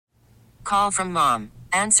Call from mom.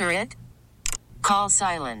 Answer it. Call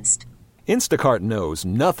silenced. Instacart knows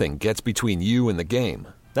nothing gets between you and the game.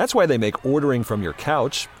 That's why they make ordering from your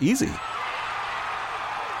couch easy.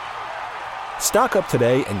 Stock up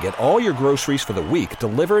today and get all your groceries for the week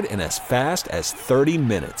delivered in as fast as 30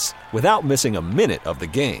 minutes without missing a minute of the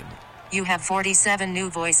game. You have 47 new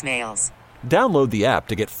voicemails. Download the app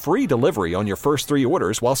to get free delivery on your first 3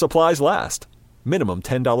 orders while supplies last. Minimum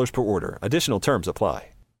 $10 per order. Additional terms apply.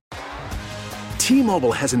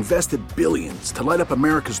 T-Mobile has invested billions to light up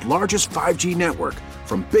America's largest 5G network,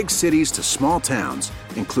 from big cities to small towns,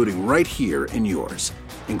 including right here in yours.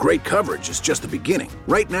 And great coverage is just the beginning.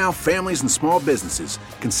 Right now, families and small businesses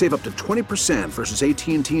can save up to 20% versus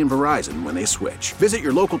AT&T and Verizon when they switch. Visit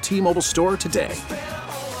your local T-Mobile store today.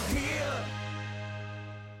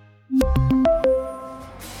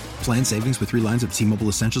 Plan savings with 3 lines of T-Mobile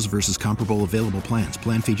Essentials versus comparable available plans.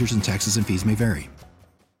 Plan features and taxes and fees may vary.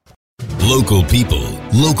 Local people,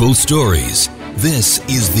 local stories. This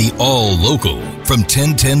is the All Local from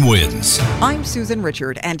 1010 Wins. I'm Susan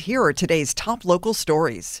Richard, and here are today's top local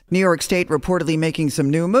stories. New York State reportedly making some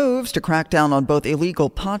new moves to crack down on both illegal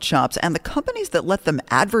pot shops and the companies that let them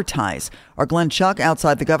advertise. Our Glenn Chuck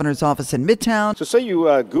outside the governor's office in Midtown. So say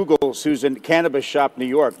you Google, Susan, cannabis shop New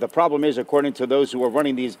York. The problem is, according to those who are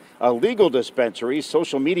running these illegal dispensaries,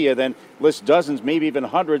 social media then lists dozens, maybe even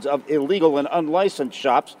hundreds of illegal and unlicensed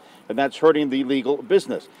shops, and that's hurting the legal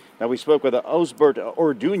business. Now, we spoke with Osbert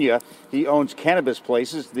Orduña. He owns Cannabis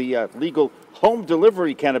Places, the legal home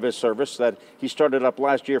delivery cannabis service that he started up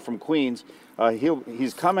last year from Queens.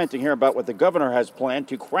 He's commenting here about what the governor has planned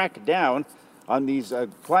to crack down on these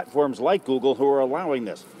platforms like Google who are allowing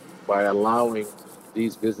this. By allowing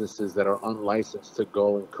these businesses that are unlicensed to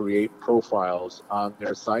go and create profiles on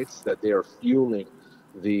their sites, that they are fueling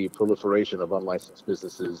the proliferation of unlicensed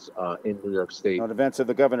businesses in New York State. On events of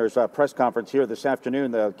the governor's press conference here this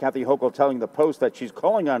afternoon, Kathy Hochul telling the Post that she's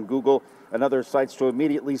calling on Google and other sites to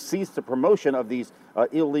immediately cease the promotion of these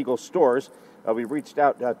illegal stores. We reached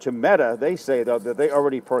out to Meta. They say, though, that they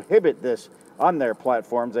already prohibit this on their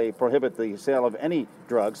platforms. They prohibit the sale of any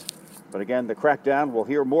drugs. But again, the crackdown, we'll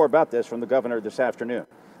hear more about this from the governor this afternoon.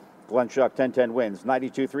 Glenn Schuck, 1010 Wins,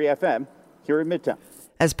 92.3 FM, here in Midtown.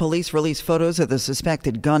 As police release photos of the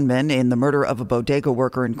suspected gunman in the murder of a bodega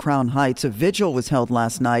worker in Crown Heights, a vigil was held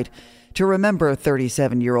last night to remember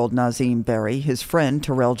 37-year-old Nazim Berry, his friend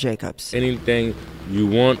Terrell Jacobs. Anything you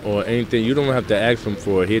want or anything, you don't have to ask him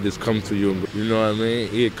for it. He'll just come to you. You know what I mean?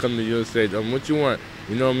 He'll come to you and say, what you want?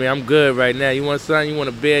 You know what I mean? I'm good right now. You want something? You want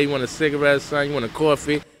a beer? You want a cigarette? Something? You want a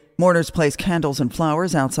coffee? Mourners placed candles and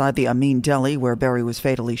flowers outside the Amin Deli where Berry was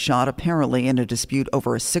fatally shot, apparently in a dispute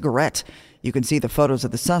over a cigarette. You can see the photos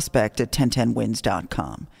of the suspect at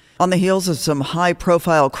 1010wins.com. On the heels of some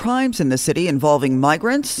high-profile crimes in the city involving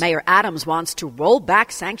migrants, Mayor Adams wants to roll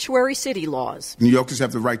back sanctuary city laws. New Yorkers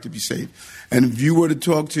have the right to be safe. And if you were to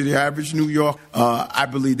talk to the average New York, I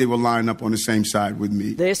believe they will line up on the same side with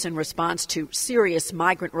me. This in response to serious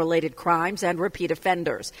migrant-related crimes and repeat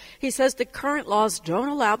offenders. He says the current laws don't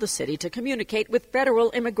allow the city to communicate with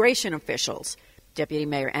federal immigration officials. Deputy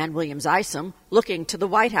Mayor Ann Williams-Isom looking to the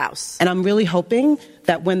White House. And I'm really hoping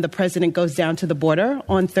that when the president goes down to the border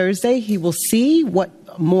on Thursday, he will see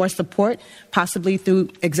what more support, possibly through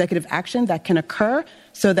executive action, that can occur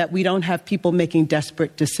so that we don't have people making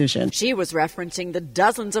desperate decisions. She was referencing the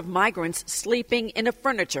dozens of migrants sleeping in a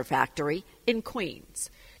furniture factory in Queens.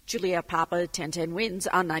 Julia Papa, 1010 Wins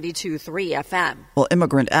on 92.3 FM. Well,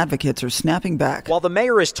 immigrant advocates are snapping back. While the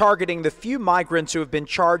mayor is targeting the few migrants who have been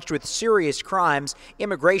charged with serious crimes,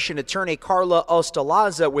 immigration attorney Carla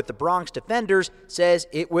Ostalaza with the Bronx Defenders says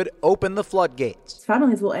it would open the floodgates.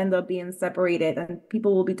 Families will end up being separated and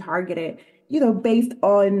people will be targeted, based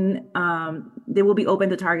on, they will be open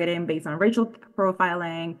to targeting based on racial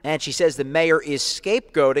profiling. And she says the mayor is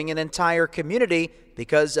scapegoating an entire community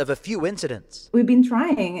because of a few incidents. We've been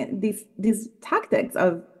trying these tactics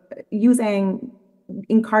of using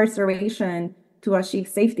incarceration to achieve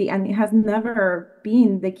safety, and it has never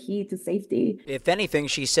been the key to safety. If anything,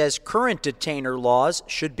 she says current detainer laws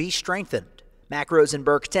should be strengthened. Mac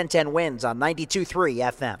Rosenberg, 1010 Wins on 92.3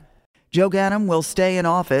 FM. Joe Ganim will stay in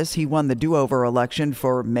office. He won the do-over election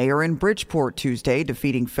for mayor in Bridgeport Tuesday,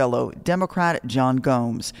 defeating fellow Democrat John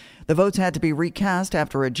Gomes. The votes had to be recast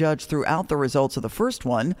after a judge threw out the results of the first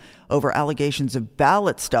one over allegations of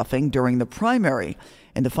ballot stuffing during the primary.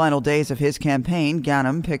 In the final days of his campaign,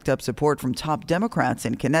 Ganim picked up support from top Democrats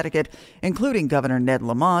in Connecticut, including Governor Ned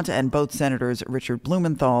Lamont and both Senators Richard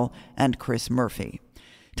Blumenthal and Chris Murphy.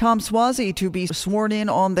 Tom Suozzi to be sworn in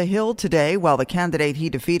on the Hill today, while the candidate he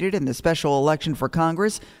defeated in the special election for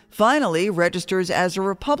Congress finally registers as a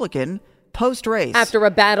Republican Post-race. After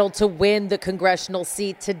a battle to win the congressional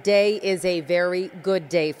seat, today is a very good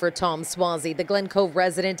day for Tom Suozzi. The Glen Cove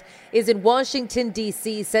resident is in Washington,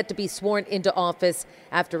 D.C., set to be sworn into office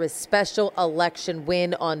after a special election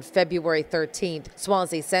win on February 13th.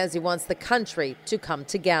 Suozzi says he wants the country to come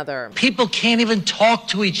together. People can't even talk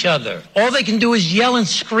to each other. All they can do is yell and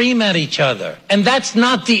scream at each other. And that's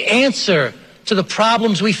not the answer to the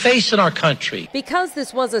problems we face in our country. Because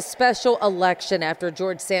this was a special election after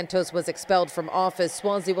George Santos was expelled from office,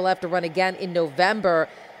 Suozzi will have to run again in November.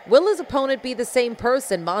 Will his opponent be the same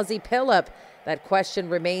person, Mazi Pilip? That question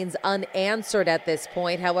remains unanswered at this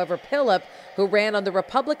point. However, Pilip, who ran on the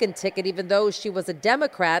Republican ticket even though she was a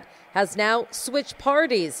Democrat, has now switched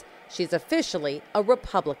parties. She's officially a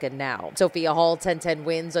Republican now. Sophia Hall, 1010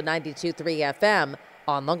 Wins on 92.3 FM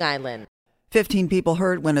on Long Island. 15 people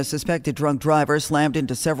hurt when a suspected drunk driver slammed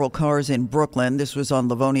into several cars in Brooklyn. This was on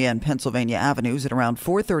Livonia and Pennsylvania Avenues at around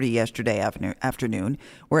 4:30 yesterday afternoon,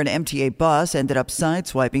 where an MTA bus ended up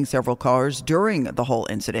sideswiping several cars during the whole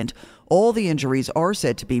incident. All the injuries are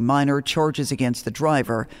said to be minor. Charges against the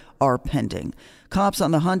driver are pending. Cops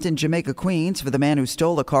on the hunt in Jamaica, Queens for the man who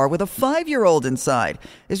stole a car with a 5-year-old inside.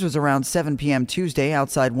 This was around 7 p.m. Tuesday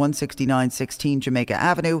outside 16916 Jamaica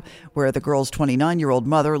Avenue, where the girl's 29-year-old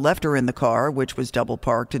mother left her in the car, which was double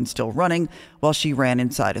parked and still running, while she ran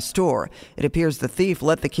inside a store. It appears the thief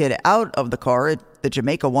let the kid out of the car at the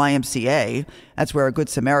Jamaica YMCA. That's where a Good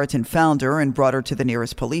Samaritan found her and brought her to the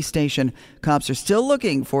nearest police station. Cops are still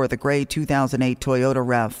looking for the gray 2008 Toyota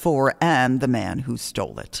RAV4 and the man who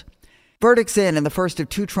stole it. Verdicts in the first of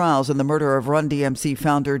two trials in the murder of Run DMC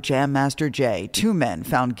founder Jam Master Jay. 2 men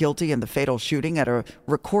found guilty in the fatal shooting at a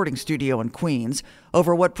recording studio in Queens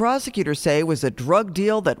over what prosecutors say was a drug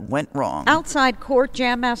deal that went wrong. Outside court,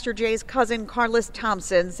 Jam Master Jay's cousin Carlos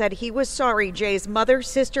Thompson said he was sorry Jay's mother,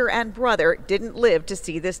 sister, and brother didn't live to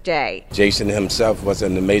see this day. Jason himself was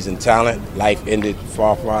an amazing talent. Life ended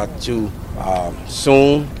far too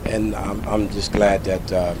soon, and I'm just glad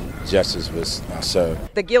that justice was served.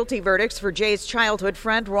 The guilty verdicts for Jay's childhood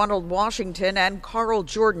friend Ronald Washington and Carl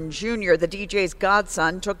Jordan Jr., the DJ's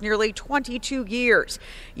godson, took nearly 22 years.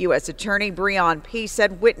 U.S. Attorney Breon P.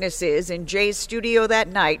 said witnesses in Jay's studio that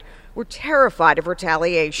night were terrified of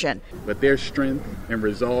retaliation. But their strength and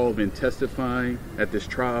resolve in testifying at this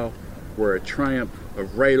trial were a triumph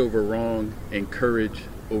of right over wrong and courage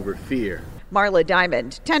over fear. Marla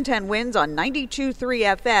Diamond, 1010 Wins on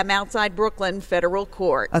 92.3 FM outside Brooklyn Federal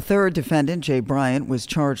Court. A third defendant, Jay Bryant, was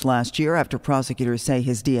charged last year after prosecutors say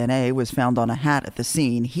his DNA was found on a hat at the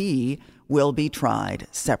scene. He will be tried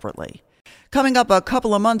separately. Coming up a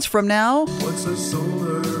couple of months from now. What's a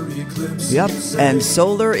solar eclipse? Yep, and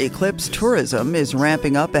solar eclipse tourism is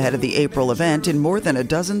ramping up ahead of the April event in more than a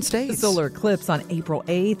dozen states. The solar eclipse on April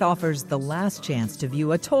 8th offers the last chance to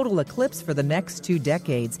view a total eclipse for the next 2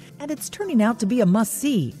 decades, and it's turning out to be a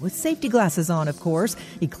must-see, with safety glasses on, of course.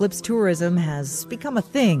 Eclipse tourism has become a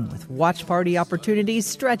thing, with watch party opportunities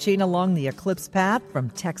stretching along the eclipse path from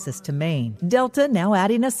Texas to Maine. Delta now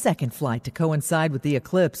adding a second flight to coincide with the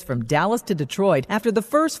eclipse from Dallas to Detroit after the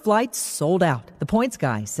first flight sold out. The Points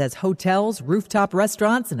Guy says hotels, rooftop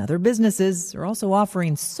restaurants, and other businesses are also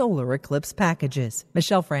offering solar eclipse packages.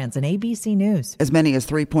 Michelle Franzen, ABC News. As many as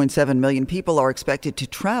 3.7 million people are expected to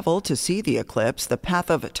travel to see the eclipse. The path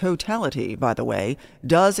of totality, by the way,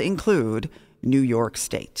 does include New York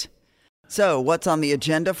State. So, what's on the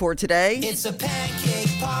agenda for today? It's a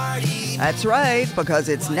pancake party. That's right, because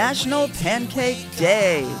it's National Pancake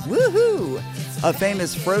Day. Woohoo! A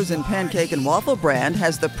famous frozen pancake and waffle brand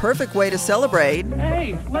has the perfect way to celebrate.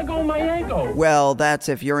 Hey, let go of my ankle. Well, that's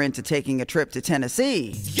if you're into taking a trip to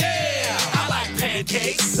Tennessee. Yeah, I like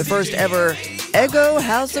pancakes. The first ever Eggo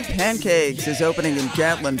House of Pancakes is opening in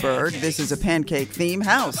Gatlinburg. This is a pancake-themed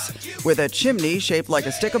house with a chimney shaped like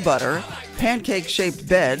a stick of butter, pancake-shaped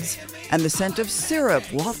beds, and the scent of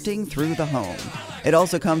syrup wafting through the home. It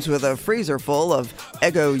also comes with a freezer full of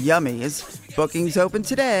Eggo Yummies. Bookings open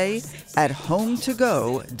today at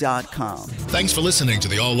hometogo.com. Thanks for listening to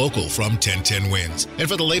the All Local from 1010 Wins. And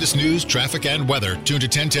for the latest news, traffic, and weather, tune to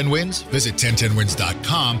 1010 Wins, visit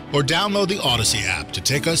 1010wins.com, or download the Odyssey app to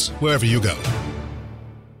take us wherever you go.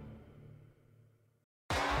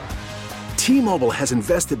 T-Mobile has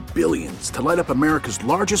invested billions to light up America's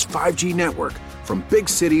largest 5G network, from big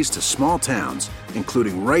cities to small towns,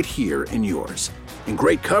 including right here in yours. And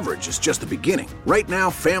great coverage is just the beginning. Right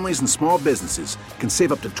now, families and small businesses can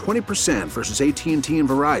save up to 20% versus AT&T and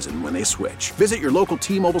Verizon when they switch. Visit your local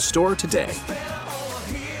T-Mobile store today.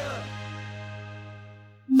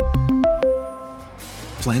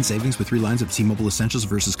 Plan savings with 3 lines of T-Mobile Essentials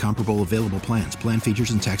versus comparable available plans. Plan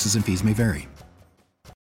features and taxes and fees may vary.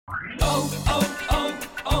 Oh,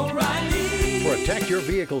 Protect your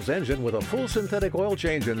vehicle's engine with a full synthetic oil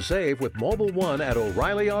change and save with Mobile One at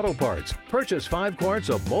O'Reilly Auto Parts. Purchase 5 quarts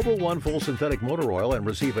of Mobile One full synthetic motor oil and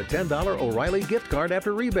receive a $10 O'Reilly gift card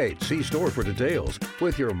after rebate. See store for details.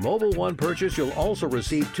 With your Mobile One purchase, you'll also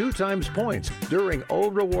receive 2 times points during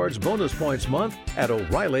Old Rewards Bonus Points Month at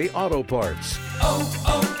O'Reilly Auto Parts.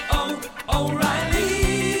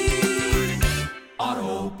 O'Reilly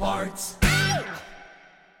Auto Parts.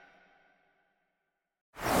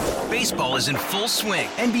 Baseball is in full swing.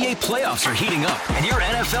 NBA playoffs are heating up, and your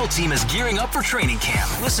NFL team is gearing up for training camp.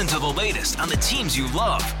 Listen to the latest on the teams you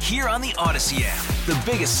love here on the Odyssey app. The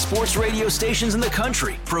biggest sports radio stations in the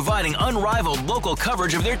country, providing unrivaled local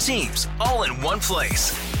coverage of their teams, all in one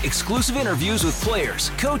place. Exclusive interviews with players,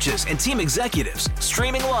 coaches, and team executives,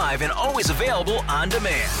 streaming live and always available on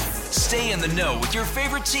demand. Stay in the know with your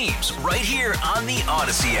favorite teams right here on the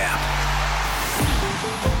Odyssey app.